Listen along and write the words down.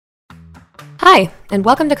Hi, and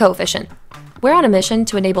welcome to Coefficient. We're on a mission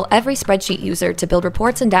to enable every spreadsheet user to build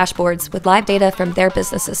reports and dashboards with live data from their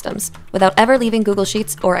business systems without ever leaving Google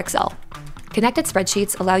Sheets or Excel. Connected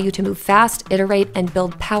spreadsheets allow you to move fast, iterate, and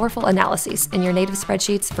build powerful analyses in your native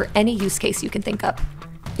spreadsheets for any use case you can think of.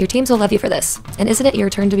 Your teams will love you for this, and isn't it your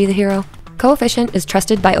turn to be the hero? Coefficient is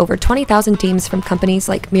trusted by over 20,000 teams from companies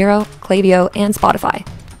like Miro, Klaviyo, and Spotify.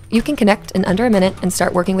 You can connect in under a minute and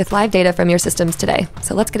start working with live data from your systems today,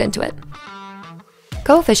 so let's get into it.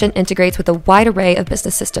 Coefficient integrates with a wide array of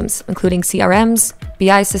business systems, including CRMs,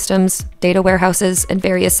 BI systems, data warehouses, and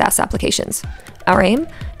various SaaS applications. Our aim?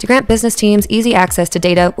 To grant business teams easy access to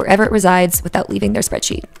data wherever it resides without leaving their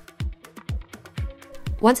spreadsheet.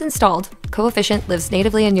 Once installed, Coefficient lives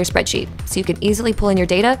natively in your spreadsheet, so you can easily pull in your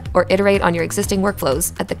data or iterate on your existing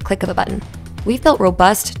workflows at the click of a button. We've built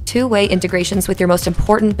robust, two-way integrations with your most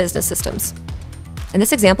important business systems. In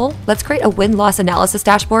this example, let's create a win-loss analysis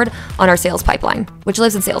dashboard on our sales pipeline, which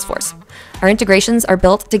lives in Salesforce. Our integrations are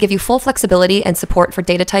built to give you full flexibility and support for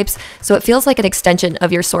data types, so it feels like an extension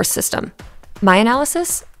of your source system. My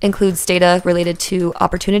analysis includes data related to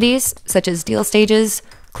opportunities, such as deal stages,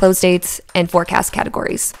 close dates, and forecast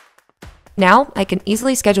categories. Now, I can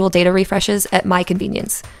easily schedule data refreshes at my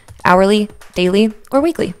convenience, hourly, daily, or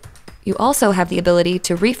weekly. You also have the ability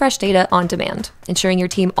to refresh data on demand, ensuring your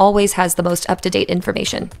team always has the most up-to-date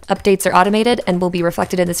information. Updates are automated and will be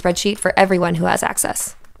reflected in the spreadsheet for everyone who has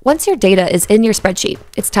access. Once your data is in your spreadsheet,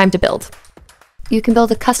 it's time to build. You can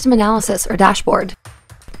build a custom analysis or dashboard,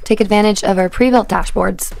 take advantage of our pre-built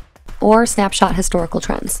dashboards, or snapshot historical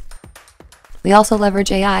trends. We also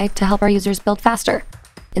leverage AI to help our users build faster.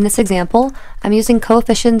 In this example, I'm using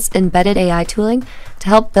Coefficient's embedded AI tooling to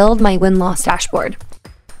help build my win-loss dashboard.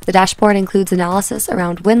 The dashboard includes analysis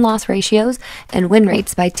around win-loss ratios and win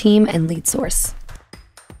rates by team and lead source.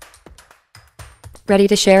 Ready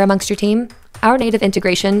to share amongst your team? Our native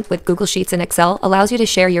integration with Google Sheets and Excel allows you to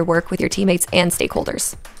share your work with your teammates and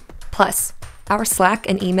stakeholders. Plus, our Slack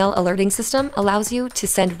and email alerting system allows you to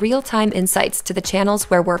send real-time insights to the channels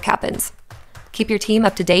where work happens. Keep your team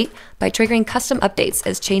up to date by triggering custom updates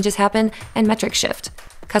as changes happen and metrics shift.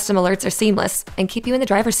 Custom alerts are seamless and keep you in the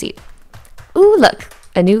driver's seat. Ooh, look!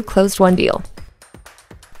 A new closed-won deal.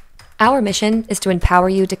 Our mission is to empower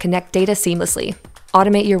you to connect data seamlessly,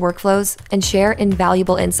 automate your workflows, and share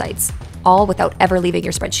invaluable insights, all without ever leaving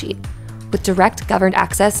your spreadsheet. With direct governed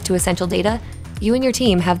access to essential data, you and your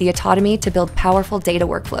team have the autonomy to build powerful data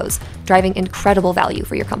workflows, driving incredible value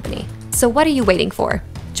for your company. So what are you waiting for?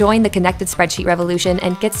 Join the connected spreadsheet revolution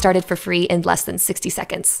and get started for free in less than 60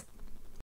 seconds.